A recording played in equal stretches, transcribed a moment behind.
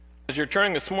As you're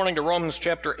turning this morning to Romans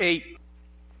chapter 8,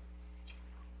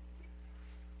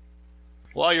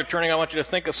 while you're turning, I want you to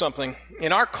think of something.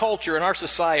 In our culture, in our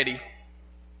society,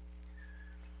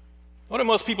 what do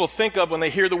most people think of when they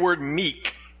hear the word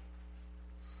meek?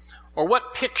 Or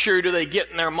what picture do they get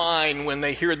in their mind when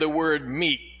they hear the word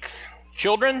meek?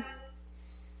 Children?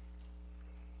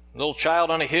 Little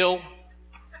child on a hill?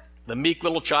 The meek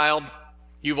little child?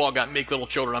 You've all got meek little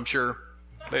children, I'm sure.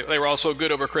 They were all so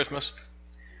good over Christmas.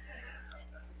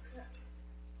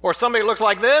 Or somebody looks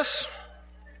like this.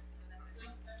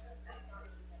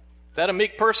 Is that a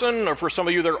meek person? Or for some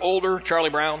of you that are older,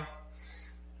 Charlie Brown?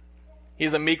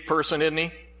 He's a meek person, isn't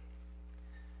he?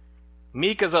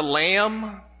 Meek as a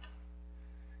lamb.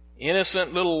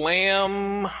 Innocent little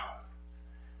lamb.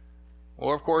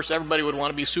 Or, of course, everybody would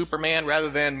want to be Superman rather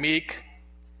than meek.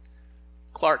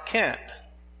 Clark Kent.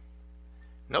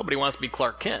 Nobody wants to be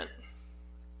Clark Kent.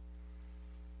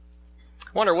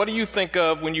 I wonder, what do you think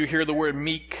of when you hear the word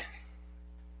meek?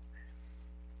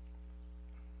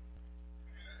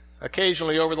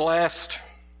 Occasionally over the last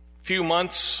few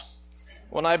months,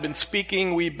 when I've been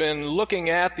speaking, we've been looking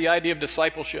at the idea of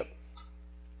discipleship.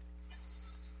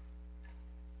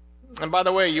 And by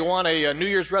the way, you want a New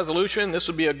Year's resolution? This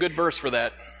would be a good verse for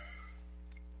that.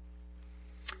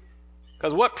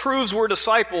 Because what proves we're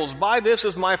disciples? By this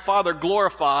is my Father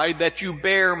glorified, that you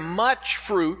bear much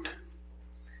fruit,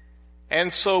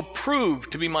 and so prove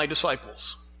to be my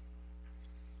disciples.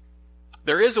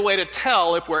 There is a way to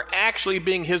tell if we're actually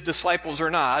being his disciples or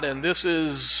not, and this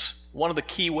is one of the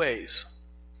key ways.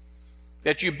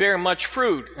 That you bear much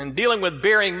fruit. And dealing with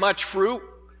bearing much fruit,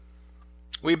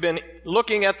 we've been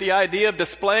looking at the idea of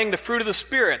displaying the fruit of the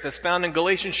Spirit that's found in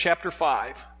Galatians chapter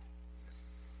 5.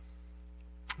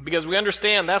 Because we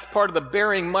understand that's part of the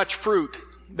bearing much fruit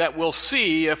that we'll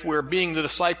see if we're being the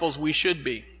disciples we should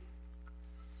be.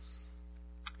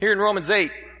 Here in Romans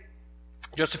 8,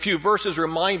 just a few verses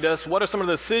remind us what are some of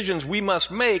the decisions we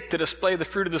must make to display the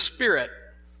fruit of the Spirit.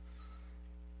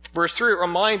 Verse 3, it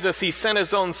reminds us he sent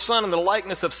his own Son in the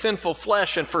likeness of sinful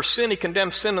flesh, and for sin he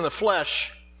condemned sin in the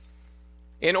flesh,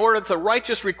 in order that the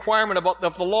righteous requirement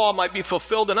of the law might be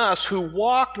fulfilled in us who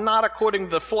walk not according to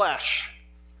the flesh,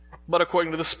 but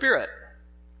according to the Spirit.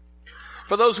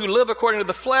 For those who live according to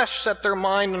the flesh set their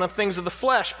mind on the things of the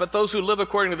flesh, but those who live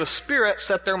according to the Spirit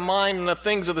set their mind on the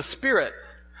things of the Spirit.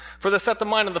 For to set the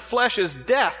mind on the flesh is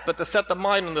death, but to set the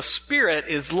mind on the Spirit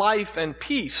is life and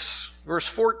peace. Verse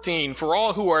 14, for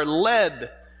all who are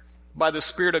led by the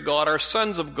Spirit of God are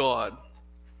sons of God.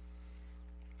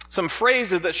 Some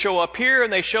phrases that show up here,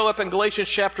 and they show up in Galatians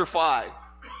chapter 5.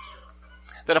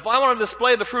 That if I want to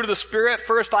display the fruit of the Spirit,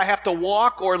 first I have to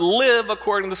walk or live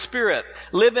according to the Spirit.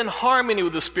 Live in harmony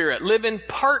with the Spirit. Live in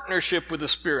partnership with the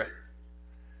Spirit.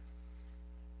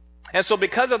 And so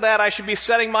because of that, I should be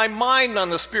setting my mind on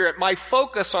the Spirit, my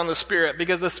focus on the Spirit,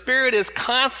 because the Spirit is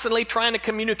constantly trying to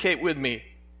communicate with me.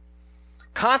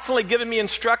 Constantly giving me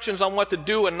instructions on what to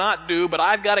do and not do, but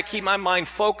I've got to keep my mind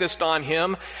focused on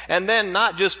him, and then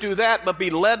not just do that, but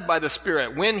be led by the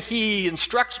Spirit. When he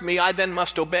instructs me, I then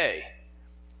must obey.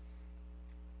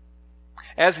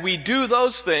 As we do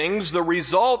those things, the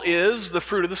result is the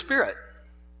fruit of the Spirit.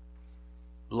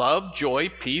 Love, joy,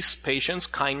 peace, patience,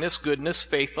 kindness, goodness,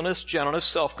 faithfulness, gentleness,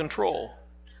 self-control.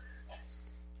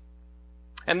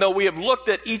 And though we have looked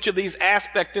at each of these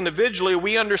aspects individually,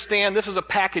 we understand this is a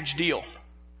package deal.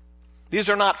 These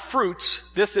are not fruits.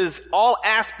 This is all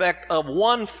aspect of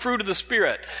one fruit of the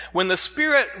Spirit. When the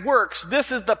Spirit works,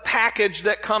 this is the package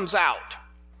that comes out.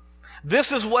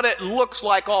 This is what it looks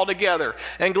like altogether.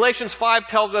 And Galatians 5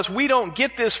 tells us we don't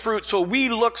get this fruit so we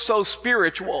look so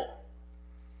spiritual.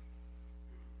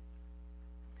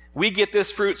 We get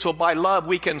this fruit so by love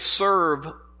we can serve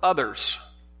others.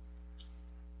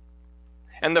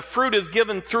 And the fruit is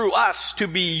given through us to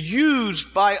be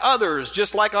used by others.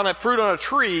 Just like on a fruit on a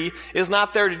tree is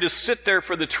not there to just sit there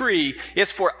for the tree.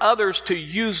 It's for others to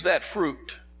use that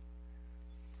fruit.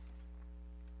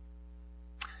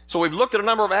 So we've looked at a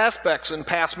number of aspects in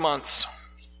past months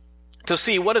to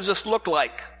see what does this look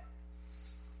like.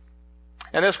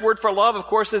 And this word for love, of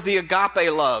course, is the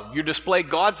agape love. You display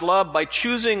God's love by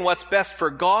choosing what's best for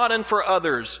God and for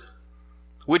others,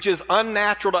 which is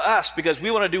unnatural to us because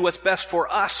we want to do what's best for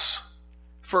us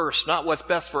first, not what's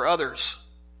best for others.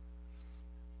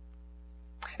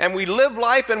 And we live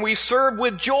life and we serve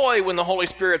with joy when the Holy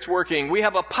Spirit's working. We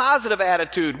have a positive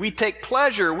attitude. We take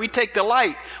pleasure. We take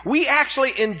delight. We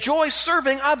actually enjoy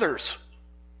serving others.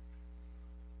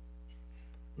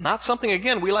 Not something,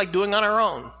 again, we like doing on our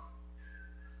own.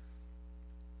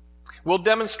 We'll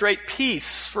demonstrate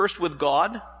peace, first with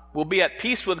God, We'll be at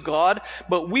peace with God,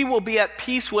 but we will be at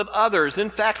peace with others. In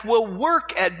fact, we'll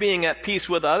work at being at peace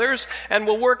with others, and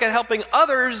we'll work at helping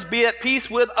others be at peace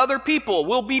with other people.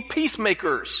 We'll be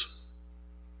peacemakers,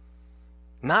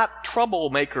 not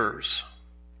troublemakers.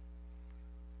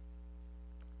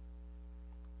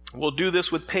 We'll do this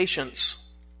with patience.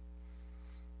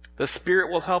 The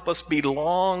Spirit will help us be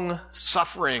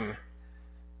long-suffering,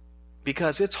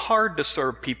 because it's hard to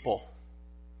serve people.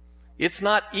 It's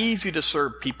not easy to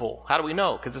serve people. How do we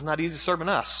know? Because it's not easy serving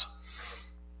us.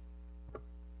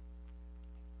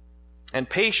 And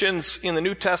patience in the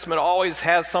New Testament always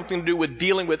has something to do with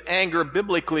dealing with anger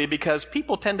biblically, because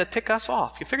people tend to tick us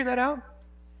off. You figure that out?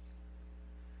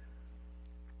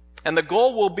 And the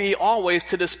goal will be always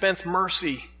to dispense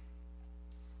mercy.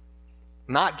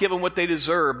 Not give them what they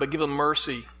deserve, but give them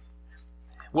mercy.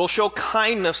 We'll show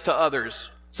kindness to others.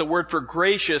 It's a word for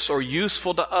gracious or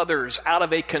useful to others out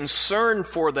of a concern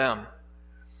for them.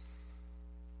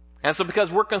 And so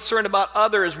because we're concerned about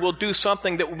others, we'll do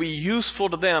something that will be useful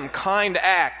to them, kind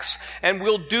acts, and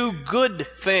we'll do good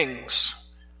things.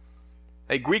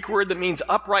 A Greek word that means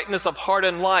uprightness of heart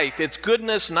and life. It's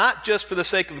goodness not just for the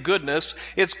sake of goodness,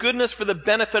 it's goodness for the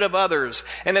benefit of others.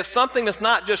 And it's something that's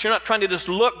not just, you're not trying to just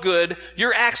look good,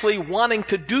 you're actually wanting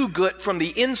to do good from the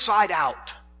inside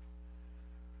out.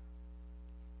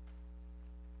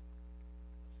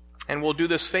 And we'll do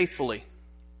this faithfully.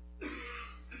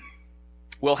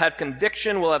 We'll have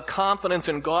conviction, we'll have confidence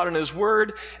in God and His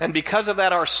Word, and because of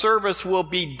that, our service will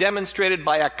be demonstrated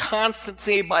by a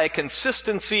constancy, by a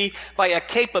consistency, by a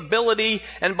capability,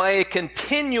 and by a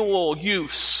continual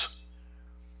use.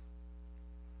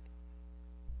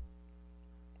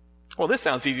 Well, this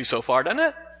sounds easy so far, doesn't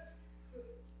it?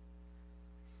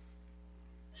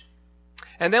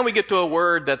 And then we get to a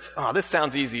word that's, this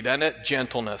sounds easy, doesn't it?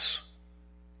 Gentleness.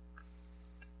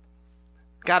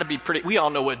 Got to be pretty, we all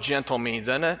know what gentle means,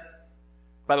 doesn't it?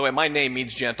 By the way, my name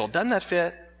means gentle. Doesn't that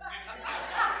fit?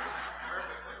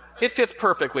 It fits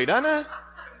perfectly, doesn't it?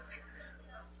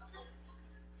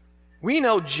 We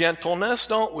know gentleness,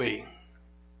 don't we?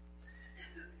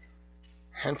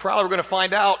 And probably we're going to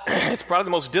find out it's probably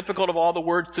the most difficult of all the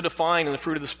words to define in the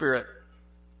fruit of the Spirit.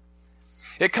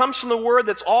 It comes from the word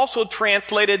that's also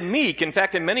translated meek. In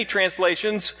fact, in many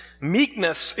translations,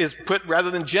 meekness is put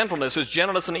rather than gentleness. It's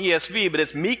gentleness in the ESV, but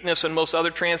it's meekness in most other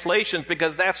translations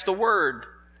because that's the word.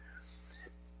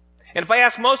 And if I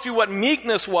asked most of you what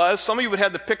meekness was, some of you would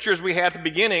have the pictures we had at the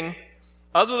beginning.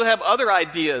 Others would have other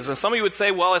ideas. And some of you would say,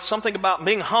 well, it's something about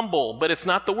being humble, but it's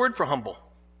not the word for humble.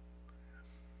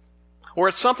 Or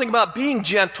it's something about being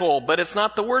gentle, but it's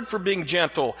not the word for being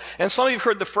gentle. And some of you have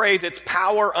heard the phrase, it's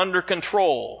power under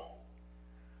control.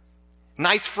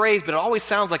 Nice phrase, but it always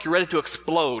sounds like you're ready to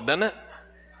explode, doesn't it?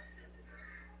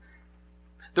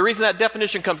 The reason that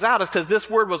definition comes out is because this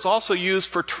word was also used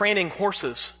for training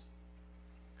horses.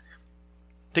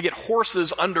 To get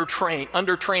horses under training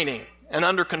and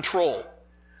under control.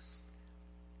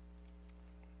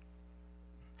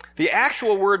 The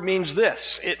actual word means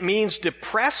this. It means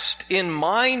depressed in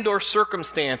mind or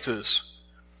circumstances,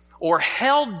 or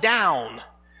held down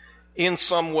in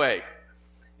some way.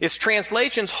 Its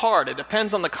translation's hard. It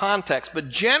depends on the context, but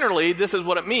generally this is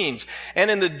what it means. And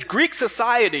in the Greek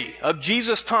society of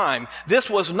Jesus' time, this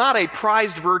was not a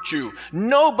prized virtue.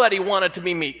 Nobody wanted to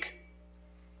be meek.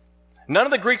 None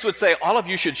of the Greeks would say, all of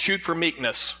you should shoot for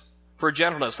meekness, for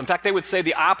gentleness. In fact, they would say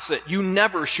the opposite. You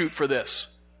never shoot for this.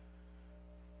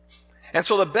 And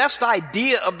so the best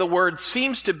idea of the word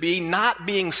seems to be not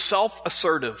being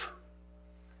self-assertive.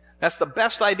 That's the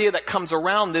best idea that comes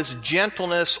around this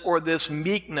gentleness or this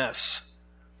meekness.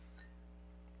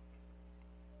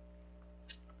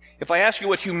 If I ask you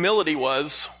what humility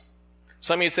was,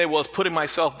 some of you would say, well, it's putting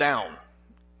myself down.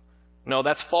 No,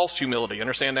 that's false humility.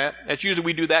 Understand that? That's usually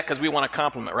we do that because we want a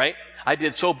compliment, right? I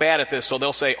did so bad at this, so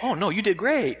they'll say, oh, no, you did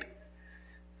great.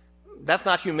 That's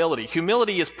not humility.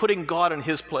 Humility is putting God in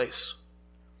His place.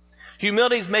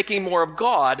 Humility is making more of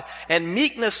God, and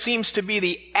meekness seems to be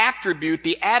the attribute,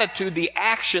 the attitude, the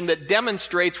action that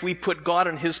demonstrates we put God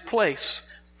in His place.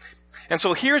 And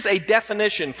so here's a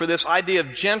definition for this idea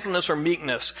of gentleness or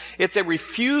meekness. It's a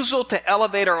refusal to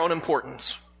elevate our own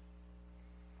importance,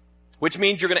 which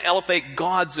means you're going to elevate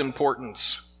God's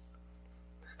importance.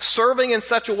 Serving in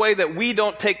such a way that we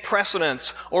don't take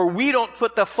precedence or we don't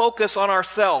put the focus on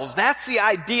ourselves. That's the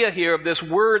idea here of this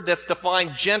word that's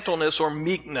defined gentleness or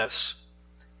meekness.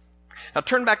 Now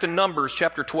turn back to Numbers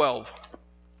chapter 12.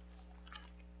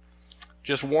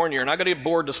 Just warn you, you're not going to get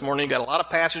bored this morning. You've got a lot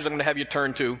of passages I'm going to have you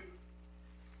turn to.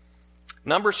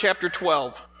 Numbers chapter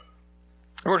 12.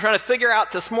 We're trying to figure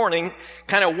out this morning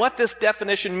kind of what this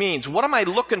definition means. What am I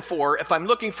looking for if I'm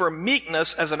looking for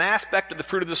meekness as an aspect of the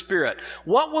fruit of the Spirit?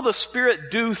 What will the Spirit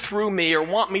do through me or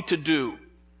want me to do?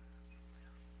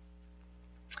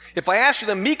 If I ask you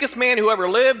the meekest man who ever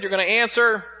lived, you're going to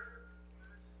answer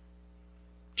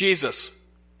Jesus.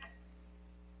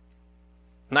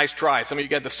 Nice try. Some of you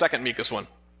got the second meekest one.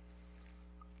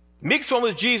 Meekest one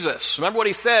was Jesus. Remember what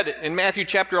he said in Matthew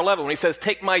chapter 11 when he says,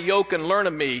 take my yoke and learn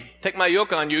of me. Take my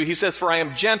yoke on you. He says, for I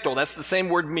am gentle. That's the same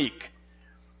word meek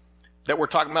that we're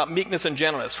talking about, meekness and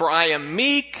gentleness. For I am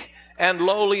meek and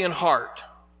lowly in heart.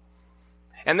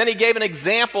 And then he gave an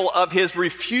example of his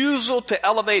refusal to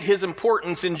elevate his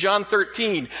importance in John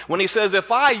 13 when he says,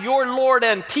 if I, your Lord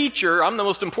and teacher, I'm the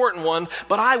most important one,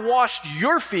 but I washed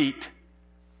your feet,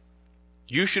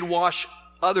 you should wash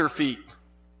other feet.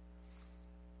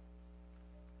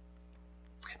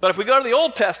 But if we go to the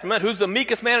Old Testament, who's the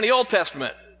meekest man in the Old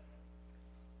Testament?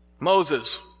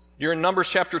 Moses. You're in Numbers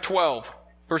chapter 12,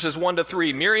 verses 1 to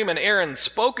 3. Miriam and Aaron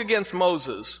spoke against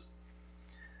Moses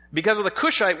because of the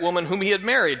Cushite woman whom he had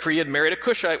married, for he had married a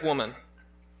Cushite woman.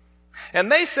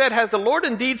 And they said, has the Lord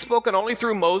indeed spoken only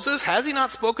through Moses? Has he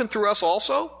not spoken through us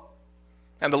also?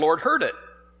 And the Lord heard it.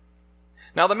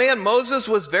 Now the man Moses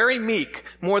was very meek,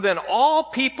 more than all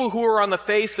people who are on the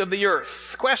face of the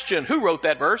earth. Question, who wrote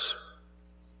that verse?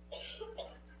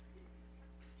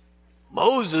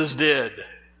 Moses did.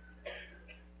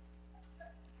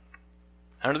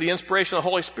 Under the inspiration of the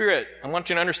Holy Spirit, I want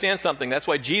you to understand something. That's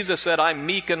why Jesus said, I'm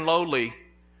meek and lowly.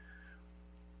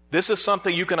 This is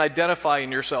something you can identify in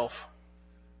yourself.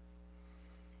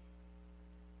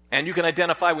 And you can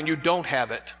identify when you don't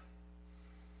have it.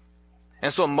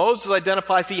 And so Moses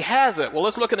identifies he has it. Well,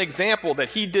 let's look at an example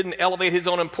that he didn't elevate his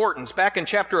own importance. Back in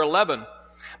chapter 11,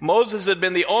 Moses had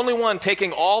been the only one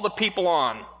taking all the people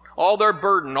on. All their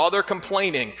burden, all their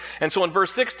complaining. And so in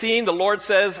verse 16, the Lord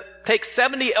says, take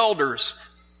 70 elders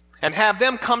and have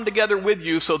them come together with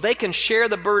you so they can share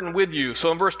the burden with you.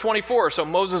 So in verse 24, so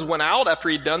Moses went out after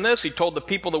he'd done this. He told the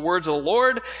people the words of the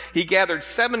Lord. He gathered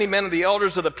 70 men of the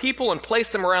elders of the people and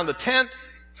placed them around the tent.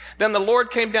 Then the Lord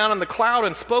came down in the cloud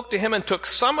and spoke to him and took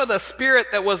some of the Spirit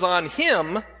that was on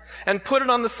him and put it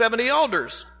on the 70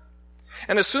 elders.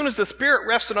 And as soon as the Spirit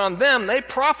rested on them, they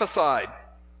prophesied.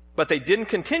 But they didn't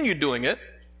continue doing it.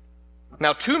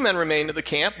 Now 2 men remained in the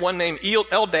camp, one named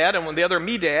Eldad and the other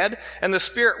Medad, and the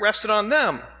Spirit rested on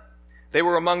them. They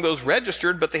were among those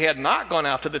registered, but they had not gone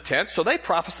out to the tent, so they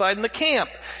prophesied in the camp.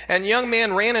 And a young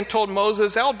man ran and told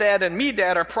Moses, Eldad and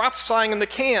Medad are prophesying in the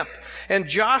camp. And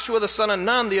Joshua the son of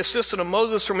Nun, the assistant of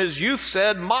Moses from his youth,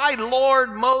 said, my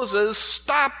Lord Moses,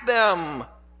 stop them.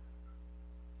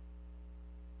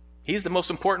 He's the most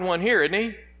important one here, isn't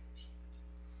he?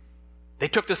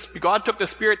 God took the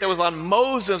Spirit that was on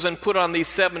Moses and put on these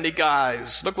 70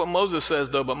 guys. Look what Moses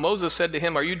says, though. But Moses said to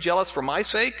him, are you jealous for my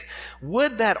sake?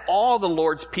 Would that all the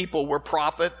Lord's people were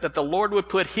prophet, that the Lord would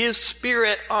put his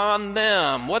Spirit on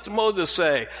them. What's Moses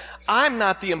say? I'm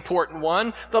not the important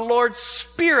one. The Lord's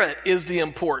Spirit is the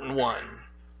important one.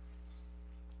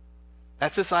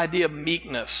 That's this idea of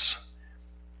meekness.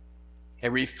 A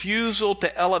refusal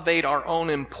to elevate our own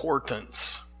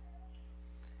importance.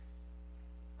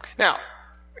 Now,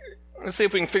 let's see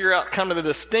if we can figure out kind of the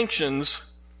distinctions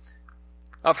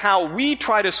of how we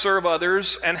try to serve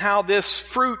others and how this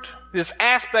fruit, this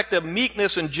aspect of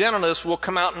meekness and gentleness will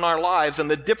come out in our lives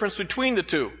and the difference between the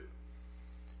two.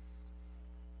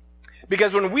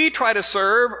 Because when we try to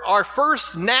serve, our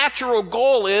first natural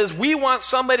goal is we want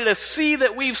somebody to see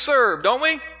that we've served, don't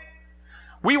we?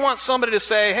 We want somebody to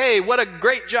say, hey, what a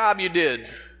great job you did.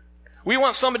 We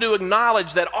want somebody to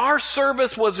acknowledge that our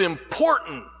service was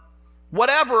important.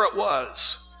 Whatever it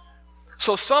was.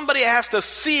 So somebody has to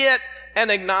see it and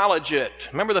acknowledge it.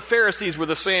 Remember the Pharisees were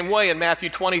the same way in Matthew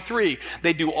 23.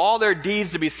 They do all their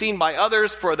deeds to be seen by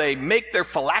others, for they make their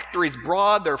phylacteries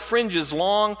broad, their fringes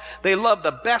long. They love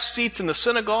the best seats in the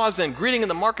synagogues and greeting in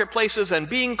the marketplaces and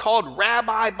being called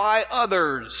rabbi by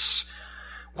others.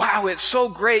 Wow, it's so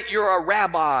great you're a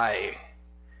rabbi.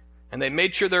 And they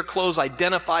made sure their clothes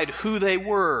identified who they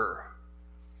were.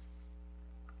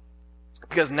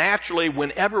 Because naturally,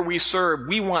 whenever we serve,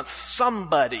 we want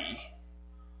somebody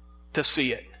to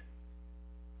see it.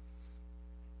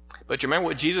 But you remember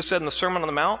what Jesus said in the Sermon on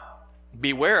the Mount?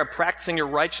 Beware of practicing your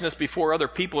righteousness before other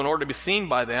people in order to be seen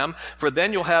by them, for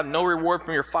then you'll have no reward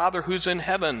from your Father who's in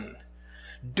heaven.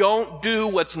 Don't do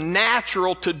what's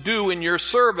natural to do in your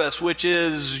service, which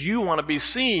is you want to be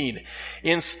seen.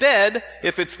 Instead,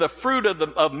 if it's the fruit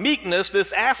of meekness,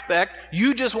 this aspect,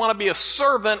 you just want to be a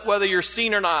servant whether you're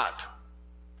seen or not.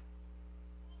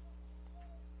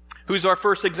 Who's our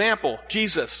first example?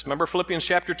 Jesus. Remember Philippians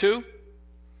chapter 2?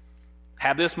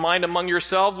 Have this mind among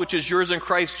yourselves, which is yours in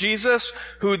Christ Jesus,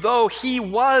 who though he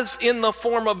was in the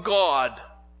form of God,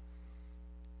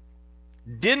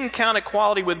 didn't count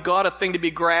equality with God a thing to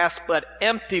be grasped, but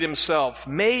emptied himself,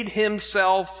 made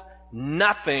himself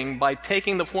nothing by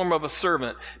taking the form of a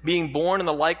servant, being born in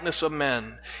the likeness of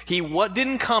men. He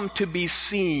didn't come to be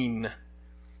seen.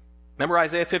 Remember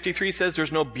Isaiah 53 says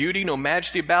there's no beauty, no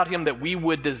majesty about him that we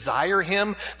would desire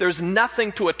him. There's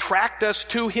nothing to attract us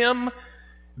to him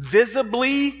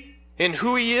visibly in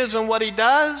who he is and what he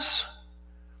does.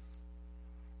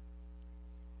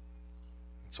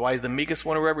 That's why he's the meekest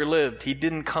one who ever lived. He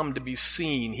didn't come to be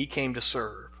seen. He came to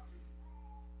serve.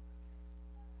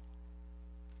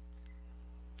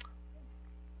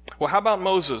 Well, how about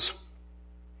Moses?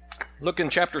 Look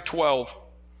in chapter 12.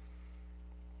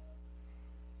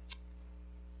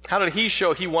 How did he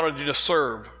show he wanted to just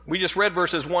serve? We just read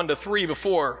verses 1 to 3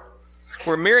 before,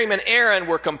 where Miriam and Aaron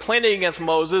were complaining against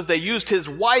Moses. They used his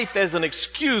wife as an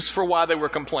excuse for why they were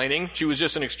complaining. She was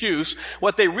just an excuse.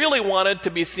 What they really wanted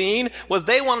to be seen was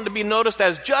they wanted to be noticed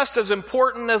as just as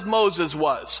important as Moses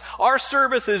was. Our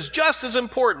service is just as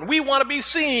important. We want to be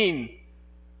seen.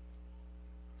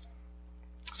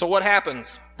 So what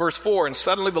happens? Verse 4, and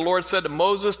suddenly the Lord said to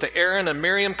Moses, to Aaron and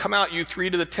Miriam, come out, you three,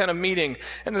 to the tent of meeting.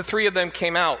 And the three of them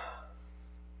came out.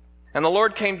 And the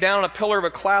Lord came down in a pillar of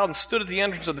a cloud and stood at the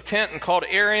entrance of the tent and called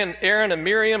Aaron and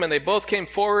Miriam, and they both came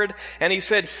forward. And he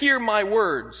said, hear my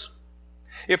words.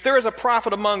 If there is a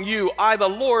prophet among you, I, the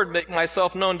Lord, make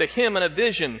myself known to him in a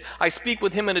vision. I speak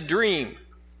with him in a dream.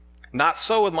 Not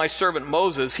so with my servant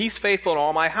Moses. He's faithful in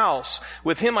all my house.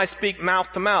 With him I speak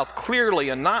mouth to mouth, clearly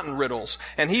and not in riddles,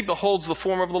 and he beholds the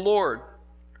form of the Lord.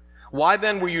 Why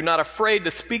then were you not afraid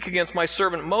to speak against my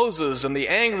servant Moses? And the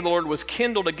anger of the Lord was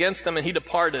kindled against them, and he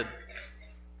departed.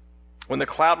 When the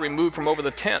cloud removed from over the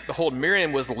tent, behold,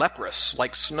 Miriam was leprous,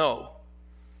 like snow.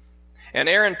 And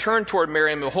Aaron turned toward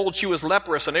Miriam, and behold, she was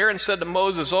leprous. And Aaron said to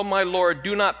Moses, O my Lord,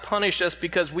 do not punish us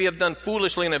because we have done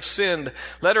foolishly and have sinned.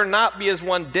 Let her not be as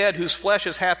one dead whose flesh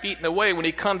is half eaten away when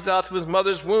he comes out of his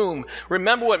mother's womb.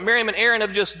 Remember what Miriam and Aaron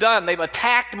have just done. They've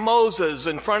attacked Moses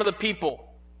in front of the people.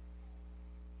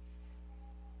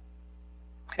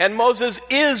 And Moses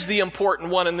is the important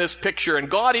one in this picture, and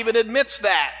God even admits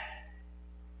that.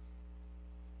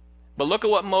 But look at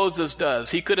what Moses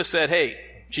does. He could have said, hey,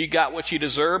 she got what she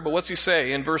deserved, but what's he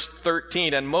say in verse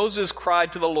 13? And Moses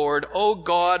cried to the Lord, O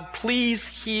God, please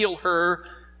heal her,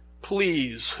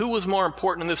 please. Who was more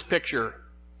important in this picture?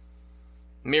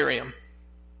 Miriam.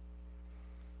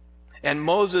 And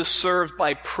Moses serves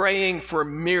by praying for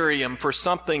Miriam for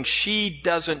something she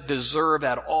doesn't deserve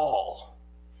at all,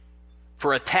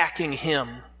 for attacking him.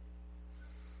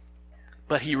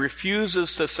 But he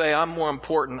refuses to say, I'm more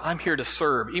important. I'm here to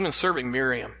serve, even serving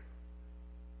Miriam.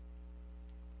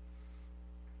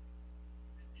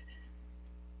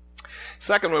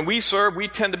 Second, when we serve, we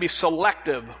tend to be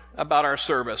selective about our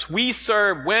service. We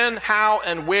serve when, how,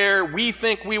 and where we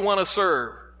think we want to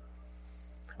serve.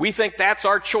 We think that's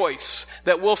our choice,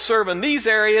 that we'll serve in these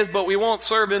areas, but we won't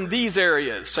serve in these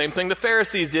areas. Same thing the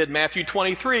Pharisees did, Matthew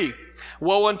 23.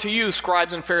 Woe unto you,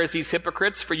 scribes and Pharisees,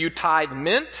 hypocrites, for you tithe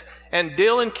mint and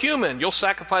dill and cumin. You'll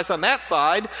sacrifice on that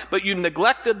side, but you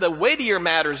neglected the weightier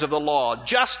matters of the law,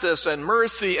 justice and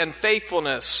mercy and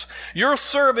faithfulness. You'll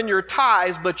serve in your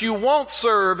tithes, but you won't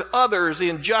serve others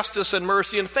in justice and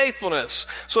mercy and faithfulness.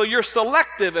 So you're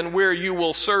selective in where you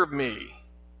will serve me.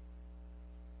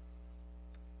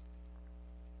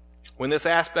 When this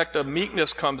aspect of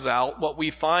meekness comes out, what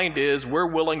we find is we're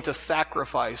willing to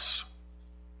sacrifice.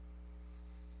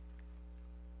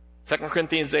 2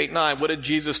 Corinthians 8:9, what did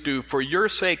Jesus do? For your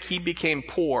sake he became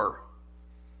poor,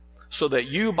 so that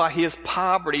you by his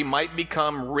poverty might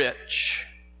become rich.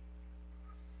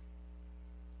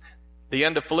 The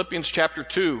end of Philippians chapter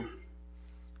 2.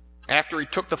 After he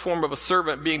took the form of a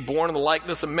servant, being born in the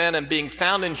likeness of men, and being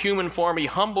found in human form, he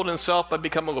humbled himself by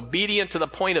becoming obedient to the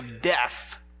point of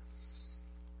death,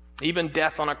 even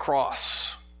death on a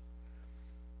cross.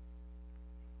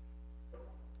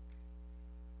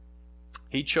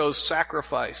 He chose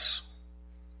sacrifice.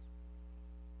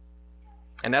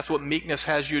 And that's what meekness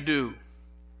has you do.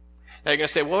 Now you're going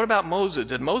to say, well, what about Moses?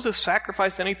 Did Moses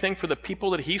sacrifice anything for the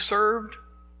people that he served?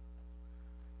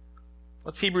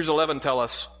 What's Hebrews 11 tell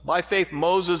us? By faith,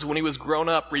 Moses, when he was grown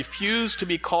up, refused to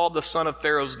be called the son of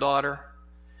Pharaoh's daughter,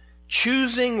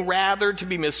 choosing rather to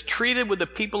be mistreated with the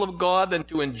people of God than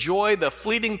to enjoy the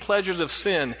fleeting pleasures of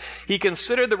sin. He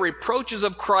considered the reproaches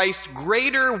of Christ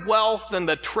greater wealth than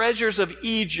the treasures of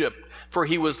Egypt, for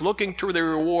he was looking to the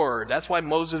reward. That's why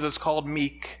Moses is called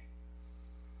meek.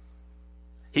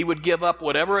 he would give up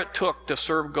whatever it took to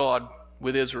serve God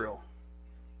with Israel.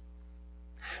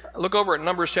 Look over at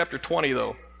Numbers chapter 20,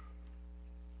 though.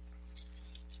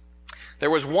 There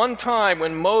was one time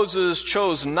when Moses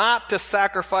chose not to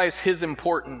sacrifice his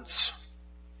importance,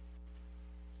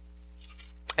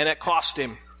 and it cost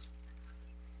him.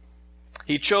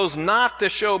 He chose not to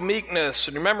show meekness.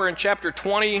 And remember in chapter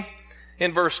 20,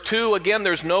 in verse 2, again,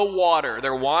 there's no water.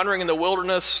 They're wandering in the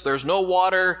wilderness. There's no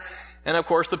water. And of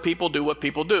course, the people do what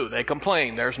people do. They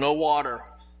complain. There's no water.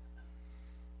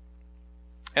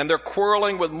 And they're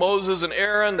quarreling with Moses and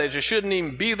Aaron. They just shouldn't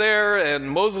even be there. And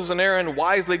Moses and Aaron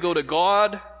wisely go to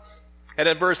God. And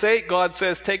in verse 8, God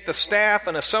says, take the staff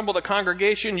and assemble the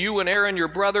congregation, you and Aaron your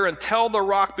brother, and tell the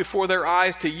rock before their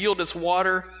eyes to yield its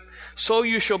water. So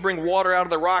you shall bring water out of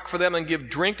the rock for them and give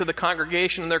drink to the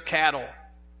congregation and their cattle.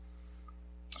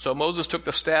 So Moses took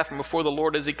the staff from before the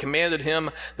Lord as he commanded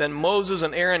him. Then Moses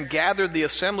and Aaron gathered the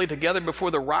assembly together before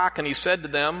the rock, and he said to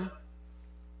them,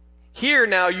 hear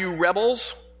now, you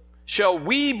rebels, shall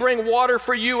we bring water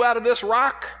for you out of this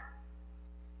rock?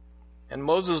 And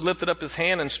Moses lifted up his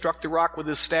hand and struck the rock with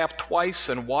his staff twice,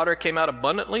 and water came out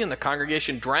abundantly, and the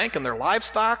congregation drank and their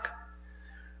livestock.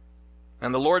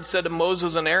 And the Lord said to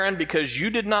Moses and Aaron, because you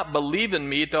did not believe in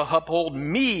me to uphold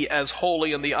me as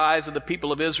holy in the eyes of the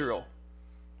people of Israel,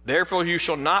 therefore you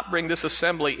shall not bring this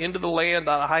assembly into the land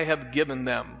that I have given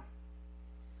them.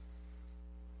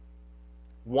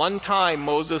 One time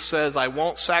Moses says, I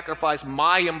won't sacrifice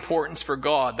my importance for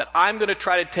God, that I'm going to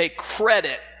try to take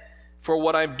credit for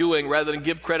what I'm doing rather than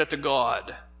give credit to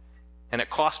God. And it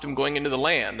cost him going into the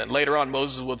land. And later on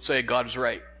Moses would say, God is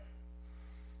right.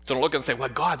 So don't look and say, well,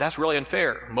 God, that's really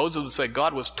unfair. Moses would say,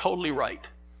 God was totally right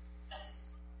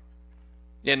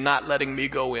in not letting me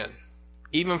go in,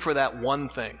 even for that one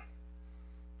thing.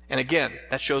 And again,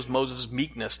 that shows Moses'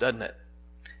 meekness, doesn't it?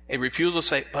 A refusal to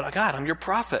say, but God, I'm your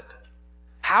prophet.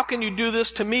 How can you do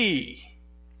this to me?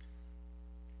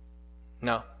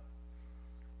 No.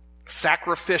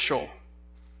 Sacrificial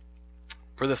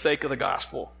for the sake of the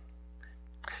gospel.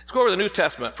 Let's go over to the New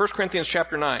Testament, 1 Corinthians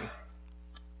chapter 9.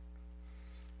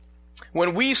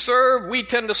 When we serve, we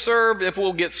tend to serve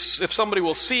if somebody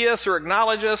will see us or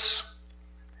acknowledge us.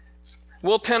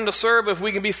 We'll tend to serve if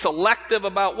we can be selective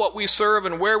about what we serve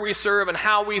and where we serve and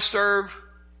how we serve.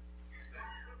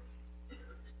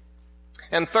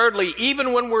 And thirdly,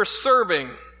 even when we're serving,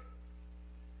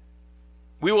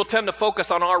 we will tend to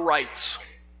focus on our rights.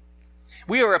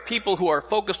 We are a people who are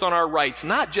focused on our rights,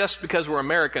 not just because we're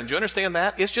Americans. Do you understand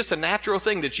that? It's just a natural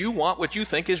thing that you want what you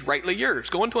think is rightly yours.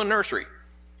 Go into a nursery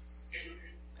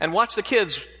and watch the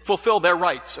kids fulfill their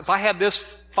rights. If I had this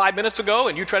 5 minutes ago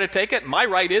and you try to take it, my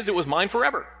right is it was mine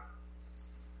forever.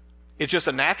 It's just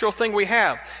a natural thing we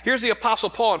have. Here's the Apostle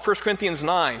Paul in 1 Corinthians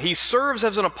 9. He serves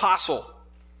as an apostle.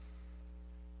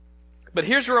 But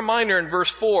here's a reminder in verse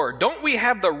 4. Don't we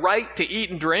have the right to eat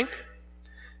and drink?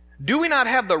 Do we not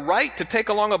have the right to take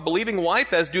along a believing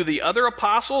wife as do the other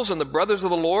apostles and the brothers of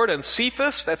the Lord and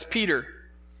Cephas? That's Peter.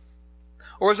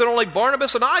 Or is it only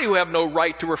Barnabas and I who have no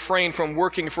right to refrain from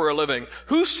working for a living?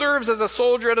 Who serves as a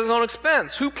soldier at his own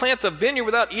expense? Who plants a vineyard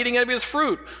without eating any of its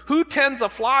fruit? Who tends a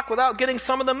flock without getting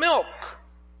some of the milk?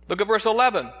 Look at verse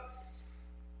 11.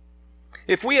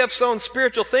 If we have sown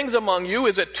spiritual things among you,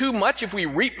 is it too much if we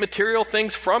reap material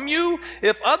things from you?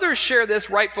 If others share this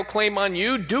rightful claim on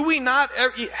you, do we not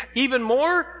even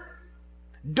more?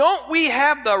 Don't we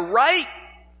have the right?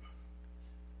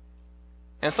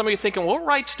 And some of you are thinking, what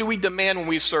rights do we demand when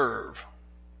we serve?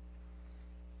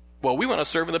 Well, we want to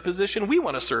serve in the position we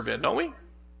want to serve in, don't we?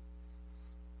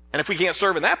 And if we can't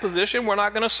serve in that position, we're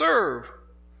not going to serve.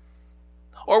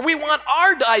 Or we want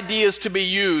our ideas to be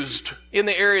used in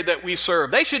the area that we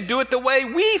serve. They should do it the way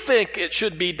we think it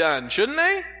should be done, shouldn't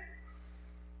they?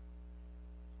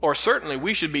 Or certainly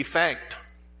we should be thanked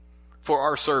for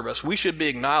our service. We should be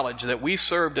acknowledged that we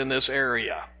served in this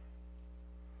area.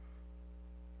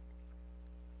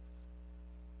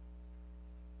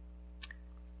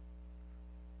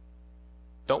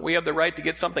 Don't we have the right to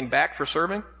get something back for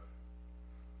serving?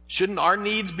 Shouldn't our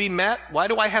needs be met? Why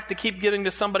do I have to keep giving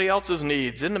to somebody else's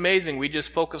needs? Isn't it amazing? We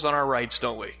just focus on our rights,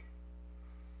 don't we?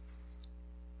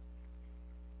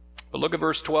 But look at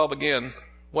verse 12 again.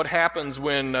 What happens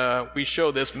when we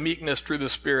show this meekness through the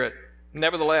Spirit?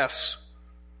 Nevertheless,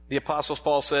 the Apostle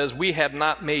Paul says, we have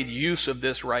not made use of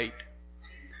this right,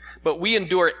 but we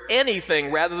endure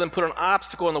anything rather than put an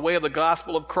obstacle in the way of the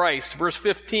gospel of Christ. Verse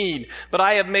 15, but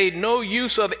I have made no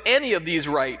use of any of these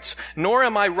rights, nor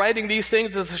am I writing these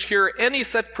things to secure any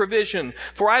such provision,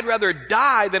 for I'd rather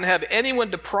die than have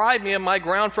anyone deprive me of my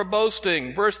ground for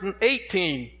boasting. Verse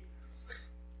 18,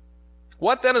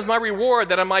 What then is my reward?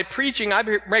 That in my preaching I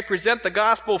may present the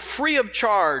gospel free of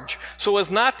charge, so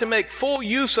as not to make full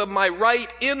use of my right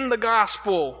in the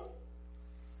gospel.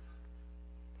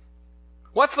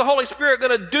 What's the Holy Spirit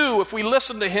going to do if we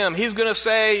listen to Him? He's going to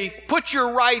say, put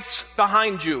your rights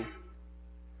behind you.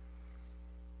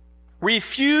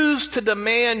 Refuse to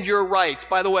demand your rights.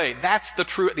 By the way, that's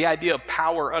the idea of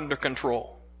power under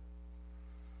control.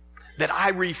 That I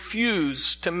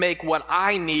refuse to make what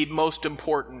I need most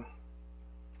important.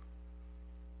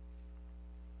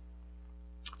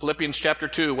 Philippians chapter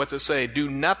 2, what's it say? Do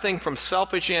nothing from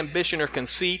selfish ambition or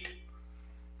conceit,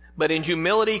 but in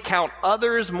humility count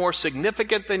others more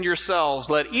significant than yourselves.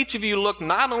 Let each of you look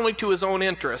not only to his own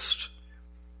interest,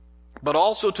 but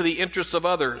also to the interest of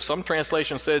others. Some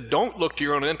translations said, don't look to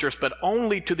your own interest, but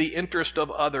only to the interest of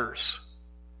others.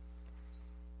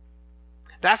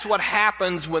 That's what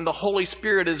happens when the Holy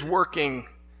Spirit is working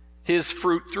His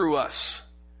fruit through us.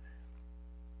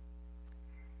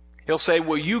 He'll say,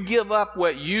 will you give up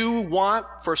what you want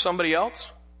for somebody else?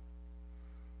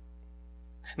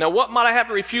 Now, what might I have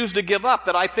to refuse to give up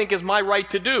that I think is my right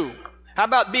to do? How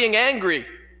about being angry?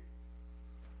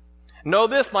 Know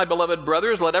this, my beloved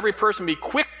brothers, let every person be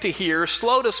quick to hear,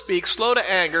 slow to speak, slow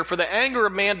to anger, for the anger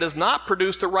of man does not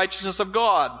produce the righteousness of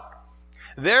God.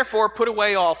 Therefore, put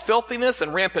away all filthiness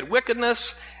and rampant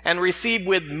wickedness, and receive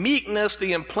with meekness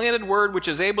the implanted word which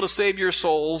is able to save your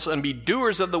souls, and be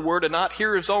doers of the word and not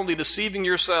hearers only, deceiving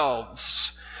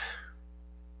yourselves.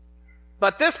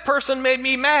 But this person made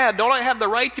me mad. Don't I have the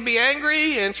right to be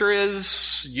angry? Answer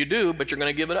is, you do, but you're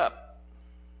going to give it up.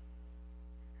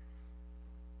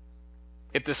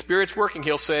 If the Spirit's working,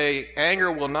 He'll say,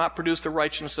 anger will not produce the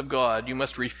righteousness of God. You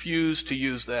must refuse to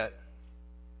use that.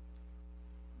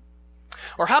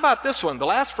 Or how about this one? The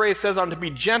last phrase says, I'm to be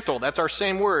gentle. That's our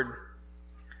same word.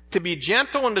 To be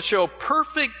gentle and to show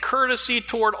perfect courtesy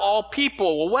toward all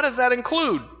people. Well, what does that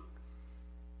include?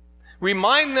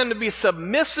 Remind them to be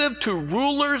submissive to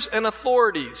rulers and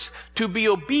authorities, to be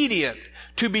obedient,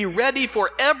 to be ready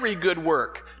for every good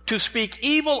work, to speak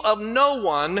evil of no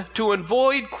one, to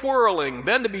avoid quarreling,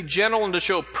 then to be gentle and to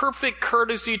show perfect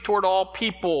courtesy toward all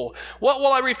people. What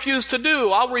will I refuse to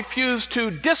do? I'll refuse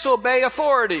to disobey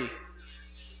authority.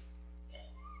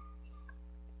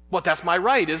 Well, that's my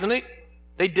right, isn't it?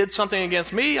 They did something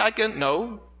against me,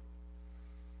 no.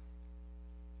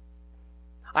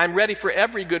 I'm ready for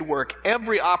every good work,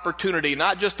 every opportunity,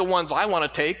 not just the ones I want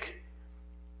to take.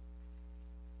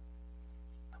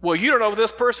 Well, you don't know what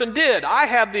this person did. I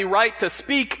have the right to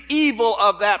speak evil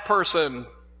of that person.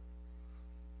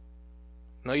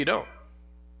 No, you don't.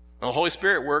 When the Holy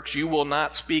Spirit works, you will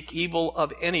not speak evil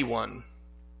of anyone.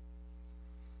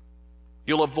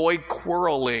 You'll avoid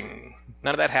quarreling.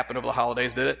 None of that happened over the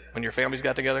holidays, did it? When your families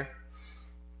got together?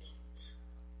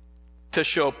 To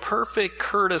show perfect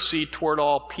courtesy toward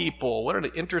all people. What an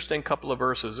interesting couple of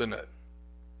verses, isn't it?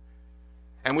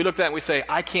 And we look at that and we say,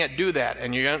 I can't do that.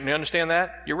 And you understand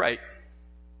that? You're right.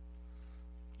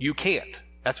 You can't.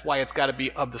 That's why it's got to be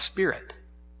of the Spirit.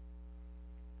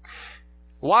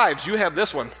 Wives, you have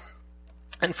this one.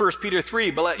 In 1 Peter 3,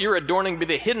 but let your adorning be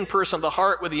the hidden person of the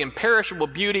heart with the imperishable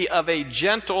beauty of a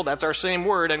gentle, that's our same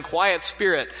word, and quiet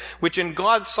spirit, which in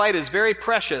God's sight is very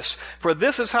precious. For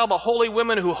this is how the holy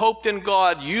women who hoped in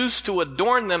God used to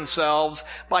adorn themselves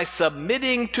by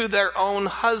submitting to their own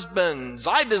husbands.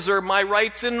 I deserve my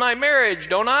rights in my marriage,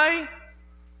 don't I?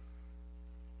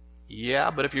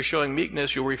 Yeah, but if you're showing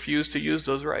meekness, you'll refuse to use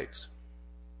those rights.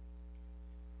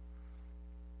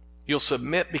 You'll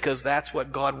submit because that's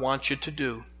what God wants you to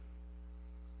do.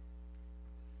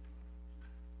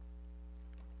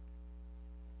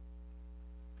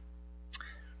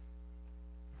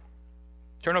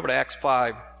 Turn over to Acts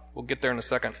 5. We'll get there in a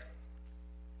second.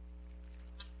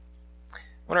 I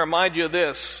want to remind you of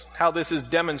this, how this is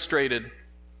demonstrated.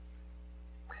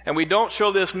 And we don't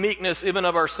show this meekness even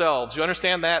of ourselves. You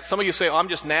understand that? Some of you say, I'm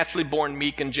just naturally born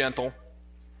meek and gentle.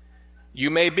 You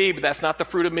may be, but that's not the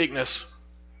fruit of meekness.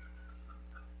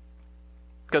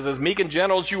 Because as meek and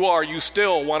gentle as you are, you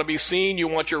still want to be seen, you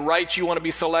want your rights, you want to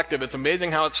be selective. It's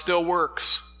amazing how it still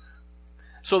works.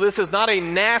 So this is not a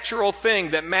natural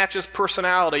thing that matches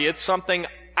personality. It's something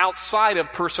outside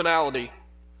of personality.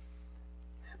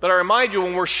 But I remind you,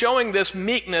 when we're showing this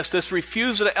meekness, this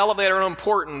refusal to elevate our own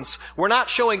importance, we're not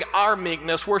showing our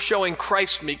meekness, we're showing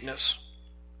Christ's meekness.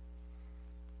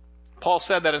 Paul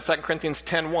said that in 2 Corinthians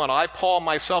 10:1. I, Paul,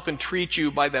 myself entreat you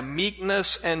by the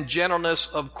meekness and gentleness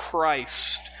of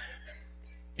Christ.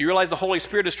 You realize the Holy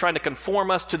Spirit is trying to conform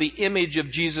us to the image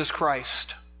of Jesus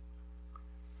Christ.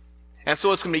 And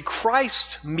so it's going to be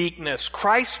Christ's meekness,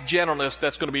 Christ's gentleness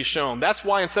that's going to be shown. That's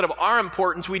why instead of our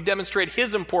importance, we demonstrate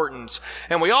His importance.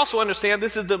 And we also understand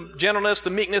this is the gentleness, the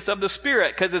meekness of the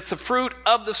Spirit, because it's the fruit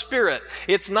of the Spirit.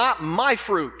 It's not my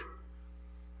fruit.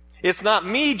 It's not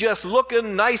me just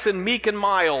looking nice and meek and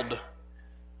mild,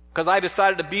 because I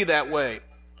decided to be that way.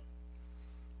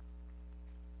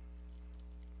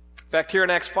 In fact, here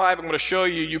in Acts 5, I'm going to show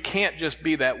you, you can't just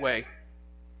be that way.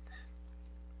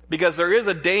 Because there is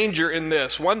a danger in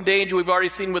this. One danger we've already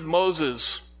seen with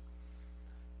Moses,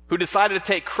 who decided to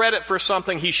take credit for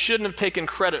something he shouldn't have taken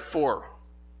credit for.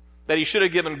 That he should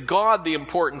have given God the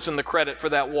importance and the credit for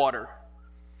that water.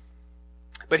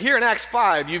 But here in Acts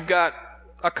 5, you've got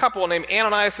a couple named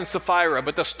Ananias and Sapphira,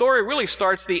 but the story really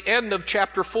starts the end of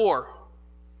chapter 4.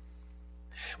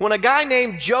 When a guy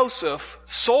named Joseph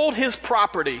sold his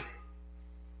property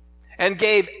and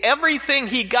gave everything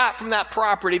he got from that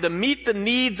property to meet the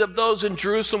needs of those in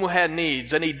Jerusalem who had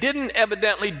needs. And he didn't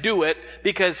evidently do it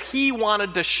because he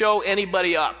wanted to show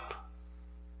anybody up.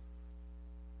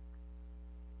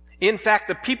 In fact,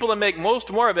 the people that make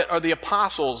most more of it are the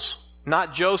apostles,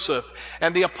 not Joseph.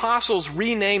 And the apostles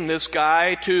rename this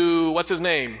guy to, what's his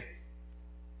name?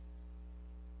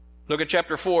 Look at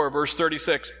chapter 4, verse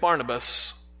 36,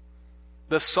 Barnabas,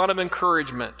 the son of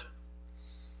encouragement.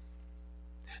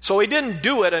 So he didn't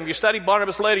do it, and if you study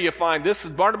Barnabas later, you find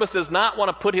Barnabas does not want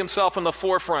to put himself in the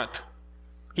forefront.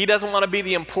 He doesn't want to be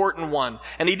the important one.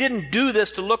 And he didn't do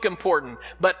this to look important.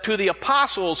 But to the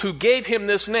apostles who gave him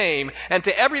this name, and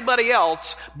to everybody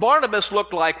else, Barnabas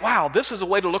looked like, wow, this is a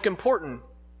way to look important.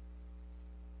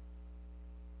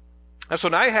 And so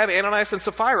now you have Ananias and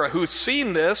Sapphira who've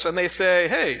seen this, and they say,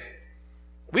 hey,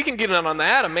 we can get in on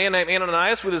that. A man named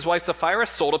Ananias with his wife Sapphira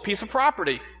sold a piece of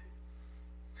property.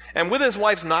 And with his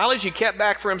wife's knowledge, he kept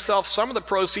back for himself some of the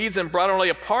proceeds and brought only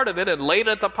a part of it and laid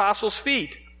it at the apostles'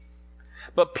 feet.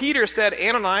 But Peter said,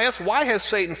 Ananias, why has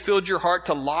Satan filled your heart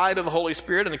to lie to the Holy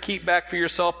Spirit and to keep back for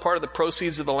yourself part of the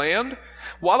proceeds of the land?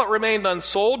 While it remained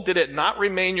unsold, did it not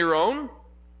remain your own?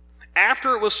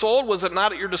 After it was sold, was it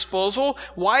not at your disposal?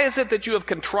 Why is it that you have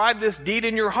contrived this deed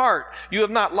in your heart? You have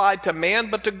not lied to man,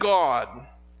 but to God.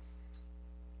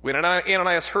 When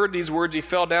Ananias heard these words, he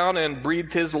fell down and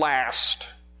breathed his last.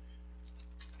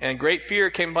 And great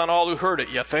fear came upon all who heard it,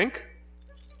 you think?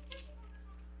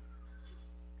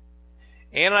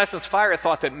 Ananias and Sapphira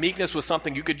thought that meekness was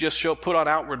something you could just put on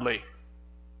outwardly.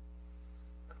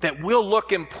 That we'll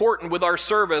look important with our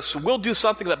service. We'll do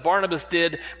something that Barnabas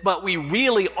did, but we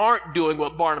really aren't doing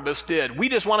what Barnabas did. We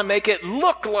just want to make it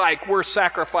look like we're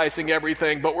sacrificing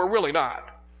everything, but we're really not.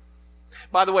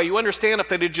 By the way, you understand if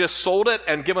they'd have just sold it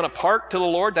and given a part to the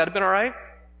Lord, that'd have been all right?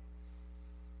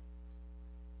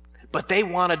 But they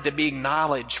wanted to be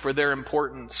acknowledged for their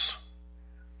importance.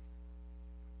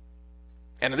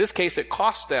 And in this case, it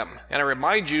cost them. And I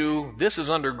remind you, this is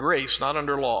under grace, not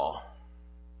under law.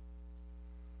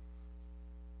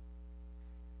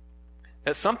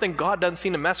 That's something God doesn't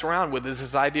seem to mess around with, is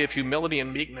this idea of humility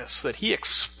and meekness, that He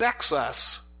expects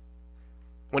us,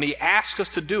 when He asks us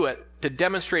to do it, to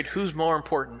demonstrate who's more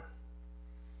important.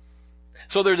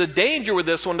 So there's a danger with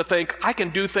this one to think, I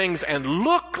can do things and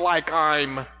look like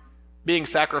I'm being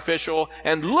sacrificial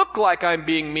and look like I'm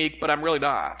being meek, but I'm really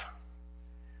not.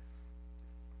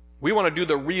 We want to do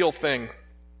the real thing.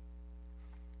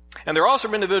 And there are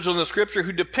also individuals in the Scripture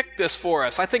who depict this for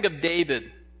us. I think of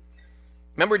David.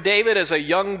 Remember David as a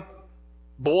young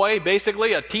boy,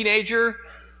 basically, a teenager,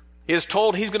 is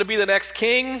told he's going to be the next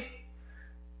king.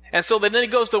 And so then he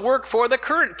goes to work for the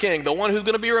current king, the one who's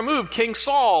going to be removed, King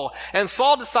Saul. And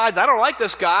Saul decides, I don't like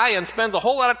this guy, and spends a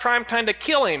whole lot of time trying to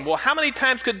kill him. Well, how many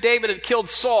times could David have killed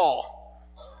Saul?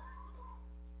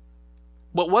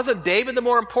 But wasn't David the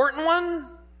more important one?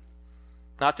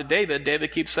 Not to David.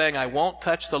 David keeps saying, I won't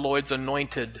touch the Lord's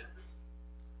anointed.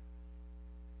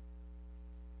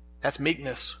 That's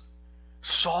meekness.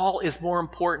 Saul is more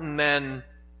important than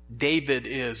David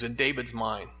is in David's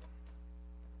mind.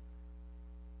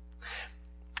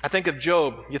 I think of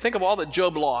Job. You think of all that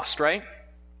Job lost, right?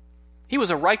 He was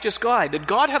a righteous guy. Did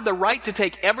God have the right to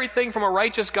take everything from a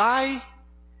righteous guy?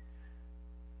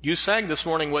 You sang this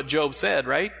morning what Job said,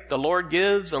 right? The Lord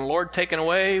gives and the Lord taken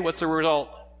away. What's the result?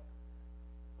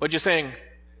 What'd you sing?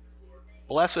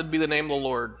 Blessed be the name of the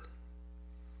Lord.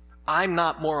 I'm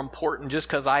not more important just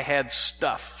because I had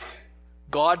stuff.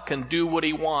 God can do what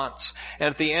He wants. And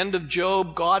at the end of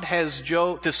Job, God has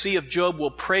Job to see if Job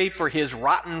will pray for his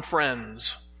rotten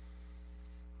friends.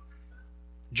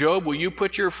 Job, will you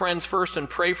put your friends first and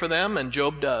pray for them? And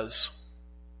Job does.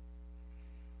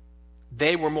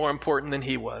 They were more important than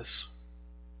he was.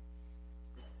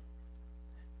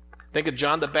 Think of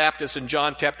John the Baptist in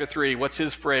John chapter 3. What's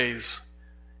his phrase?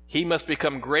 He must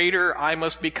become greater, I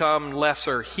must become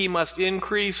lesser. He must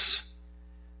increase,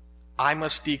 I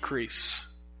must decrease.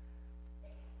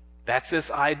 That's this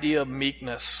idea of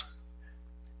meekness.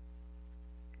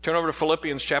 Turn over to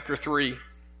Philippians chapter 3.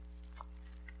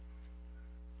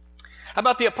 How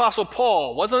about the Apostle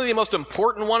Paul? Wasn't he the most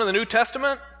important one in the New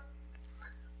Testament?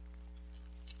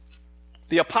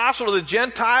 The apostle to the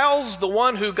Gentiles, the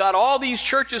one who got all these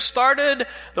churches started,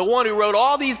 the one who wrote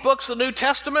all these books of the New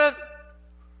Testament.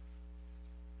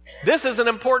 This is an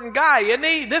important guy, isn't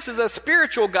he? This is a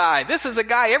spiritual guy. This is a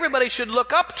guy everybody should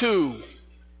look up to.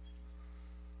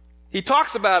 He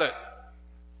talks about it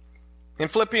in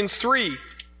Philippians 3.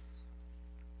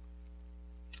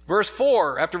 Verse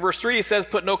 4, after verse 3, he says,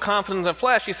 put no confidence in the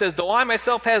flesh. He says, though I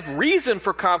myself have reason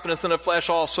for confidence in the flesh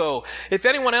also. If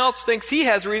anyone else thinks he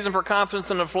has reason for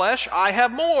confidence in the flesh, I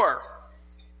have more.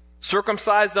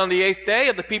 Circumcised on the 8th day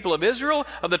of the people of Israel,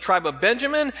 of the tribe of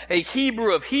Benjamin, a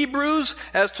Hebrew of Hebrews,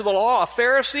 as to the law, a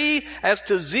Pharisee, as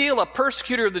to zeal, a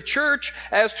persecutor of the church,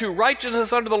 as to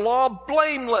righteousness under the law,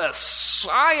 blameless.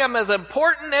 I am as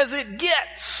important as it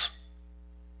gets.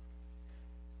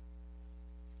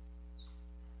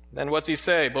 Then what's he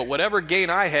say? But whatever gain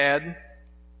I had,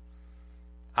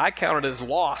 I counted as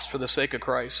loss for the sake of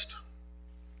Christ.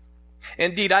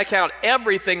 Indeed, I count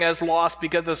everything as loss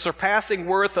because of the surpassing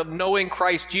worth of knowing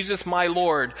Christ Jesus my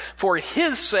Lord. For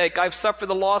his sake I've suffered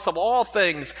the loss of all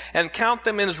things and count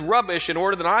them as rubbish in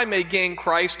order that I may gain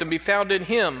Christ and be found in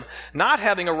him, not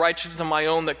having a righteousness of my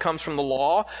own that comes from the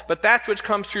law, but that which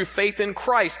comes through faith in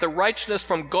Christ, the righteousness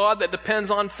from God that depends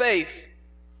on faith.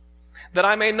 That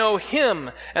I may know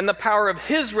him and the power of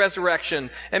his resurrection,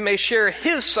 and may share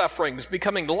his sufferings,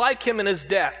 becoming like him in his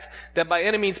death, that by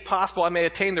any means possible I may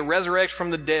attain the resurrection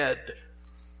from the dead.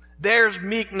 There's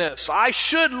meekness. I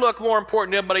should look more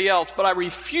important than everybody else, but I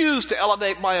refuse to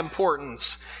elevate my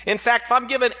importance. In fact, if I'm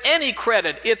given any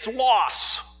credit, it's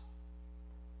loss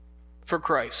for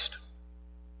Christ.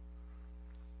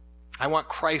 I want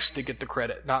Christ to get the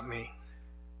credit, not me.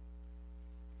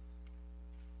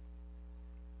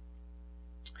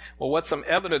 Well, what's some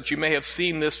evidence you may have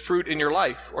seen this fruit in your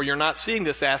life, or you're not seeing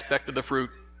this aspect of the fruit?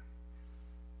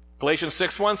 Galatians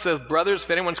 6:1 says, brothers,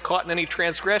 if anyone's caught in any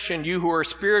transgression, you who are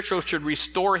spiritual should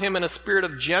restore him in a spirit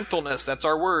of gentleness. That's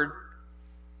our word.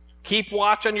 Keep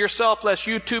watch on yourself, lest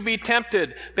you too be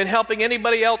tempted. Been helping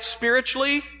anybody else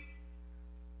spiritually?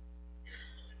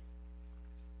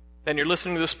 Then you're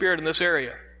listening to the Spirit in this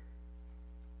area.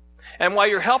 And while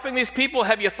you're helping these people,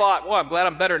 have you thought, well, I'm glad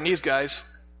I'm better than these guys.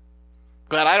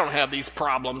 Glad I don't have these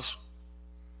problems.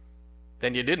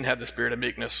 Then you didn't have the spirit of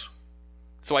meekness.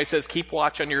 So he says, keep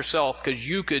watch on yourself, because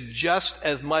you could just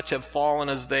as much have fallen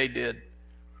as they did.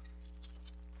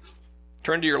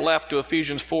 Turn to your left to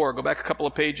Ephesians 4. Go back a couple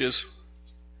of pages.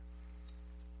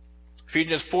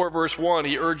 Ephesians 4 verse 1,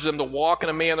 he urges them to walk in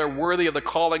a manner worthy of the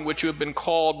calling which you have been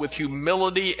called, with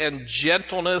humility and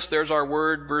gentleness. There's our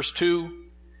word. Verse 2.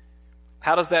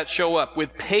 How does that show up?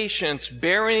 With patience,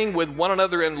 bearing with one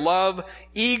another in love,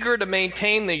 eager to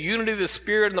maintain the unity of the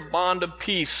Spirit and the bond of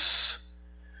peace.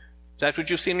 Is that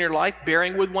what you've seen in your life?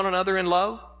 Bearing with one another in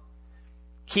love?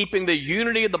 Keeping the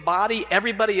unity of the body?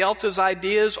 Everybody else's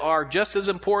ideas are just as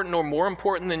important or more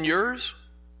important than yours?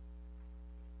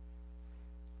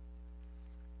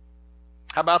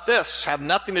 How about this? Have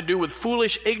nothing to do with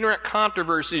foolish, ignorant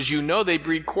controversies. You know they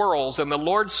breed quarrels, and the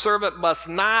Lord's servant must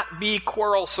not be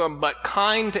quarrelsome, but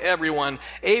kind to everyone,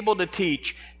 able to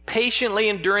teach, patiently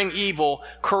enduring evil,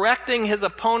 correcting his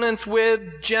opponents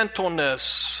with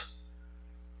gentleness.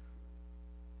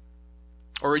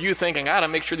 Or are you thinking, I gotta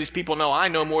make sure these people know I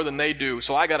know more than they do,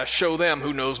 so I gotta show them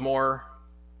who knows more?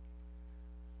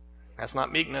 That's not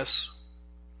meekness.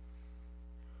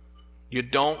 You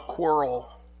don't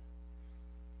quarrel.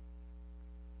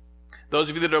 Those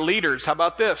of you that are leaders, how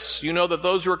about this? You know that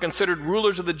those who are considered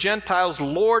rulers of the Gentiles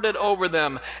lord it over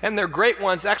them, and their great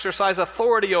ones exercise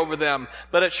authority over them.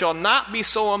 But it shall not be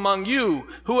so among you.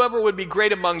 Whoever would be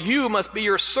great among you must be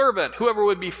your servant. Whoever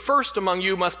would be first among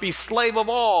you must be slave of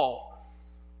all.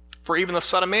 For even the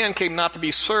Son of Man came not to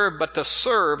be served, but to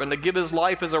serve, and to give his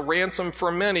life as a ransom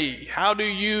for many. How do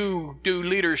you do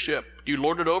leadership? Do you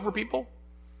lord it over people?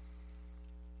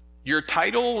 Your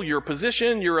title, your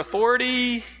position, your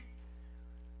authority?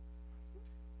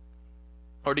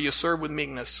 Or do you serve with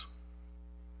meekness?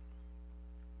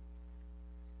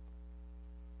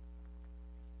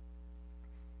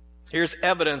 Here's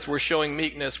evidence we're showing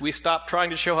meekness. We stop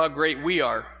trying to show how great we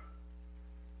are,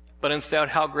 but instead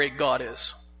how great God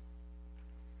is.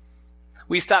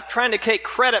 We stop trying to take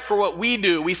credit for what we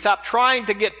do. We stop trying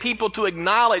to get people to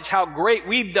acknowledge how great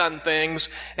we've done things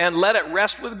and let it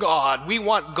rest with God. We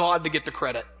want God to get the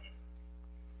credit.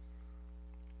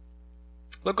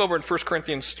 Look over in 1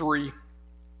 Corinthians 3.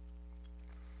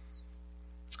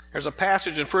 There's a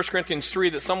passage in 1 Corinthians 3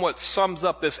 that somewhat sums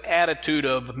up this attitude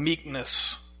of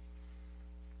meekness,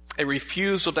 a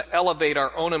refusal to elevate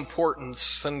our own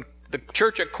importance. And the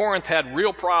church at Corinth had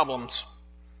real problems,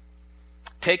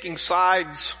 taking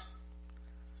sides.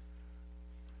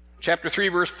 Chapter 3,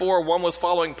 verse 4, one was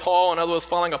following Paul, another was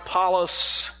following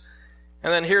Apollos.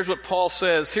 And then here's what Paul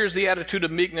says. Here's the attitude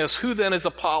of meekness. Who then is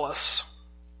Apollos?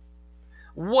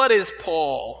 What is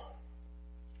Paul?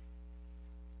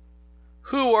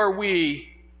 Who are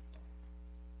we?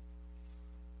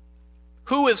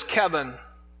 Who is Kevin?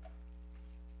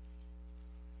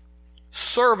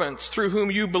 Servants through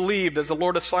whom you believed, as the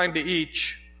Lord assigned to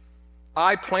each.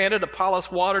 I planted,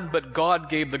 Apollos watered, but God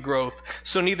gave the growth.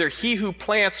 So neither he who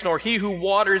plants nor he who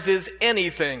waters is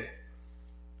anything,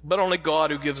 but only God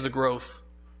who gives the growth.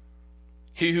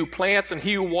 He who plants and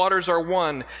he who waters are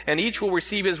one, and each will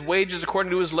receive his wages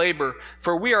according to his labor.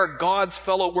 For we are God's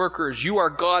fellow workers. You are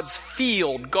God's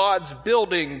field, God's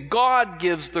building. God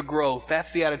gives the growth.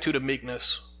 That's the attitude of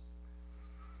meekness.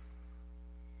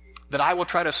 That I will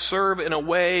try to serve in a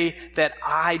way that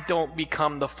I don't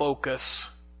become the focus.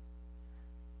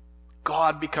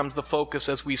 God becomes the focus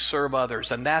as we serve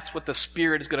others. And that's what the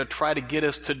Spirit is going to try to get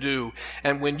us to do.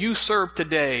 And when you serve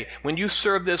today, when you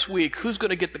serve this week, who's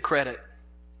going to get the credit?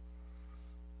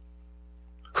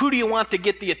 Who do you want to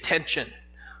get the attention?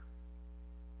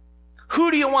 Who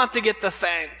do you want to get the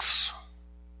thanks?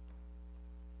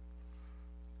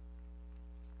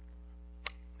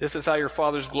 This is how your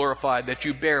Father is glorified, that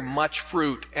you bear much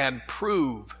fruit and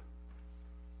prove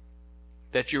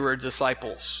that you are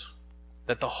disciples,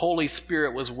 that the Holy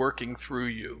Spirit was working through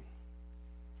you.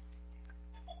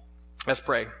 Let's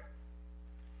pray.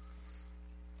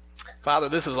 Father,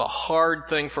 this is a hard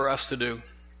thing for us to do,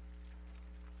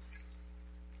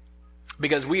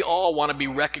 because we all want to be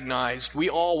recognized. We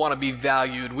all want to be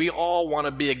valued. We all want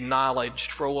to be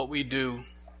acknowledged for what we do.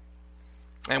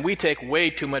 And we take way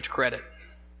too much credit.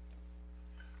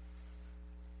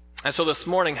 And so this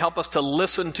morning, help us to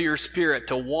listen to your Spirit,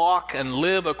 to walk and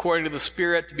live according to the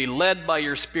Spirit, to be led by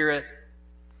your Spirit,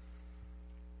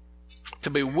 to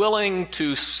be willing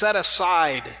to set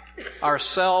aside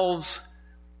ourselves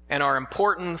and our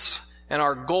importance and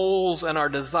our goals and our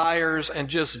desires and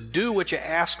just do what you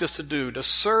ask us to do, to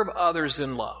serve others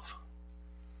in love.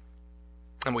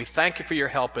 And we thank you for your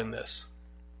help in this.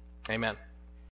 Amen.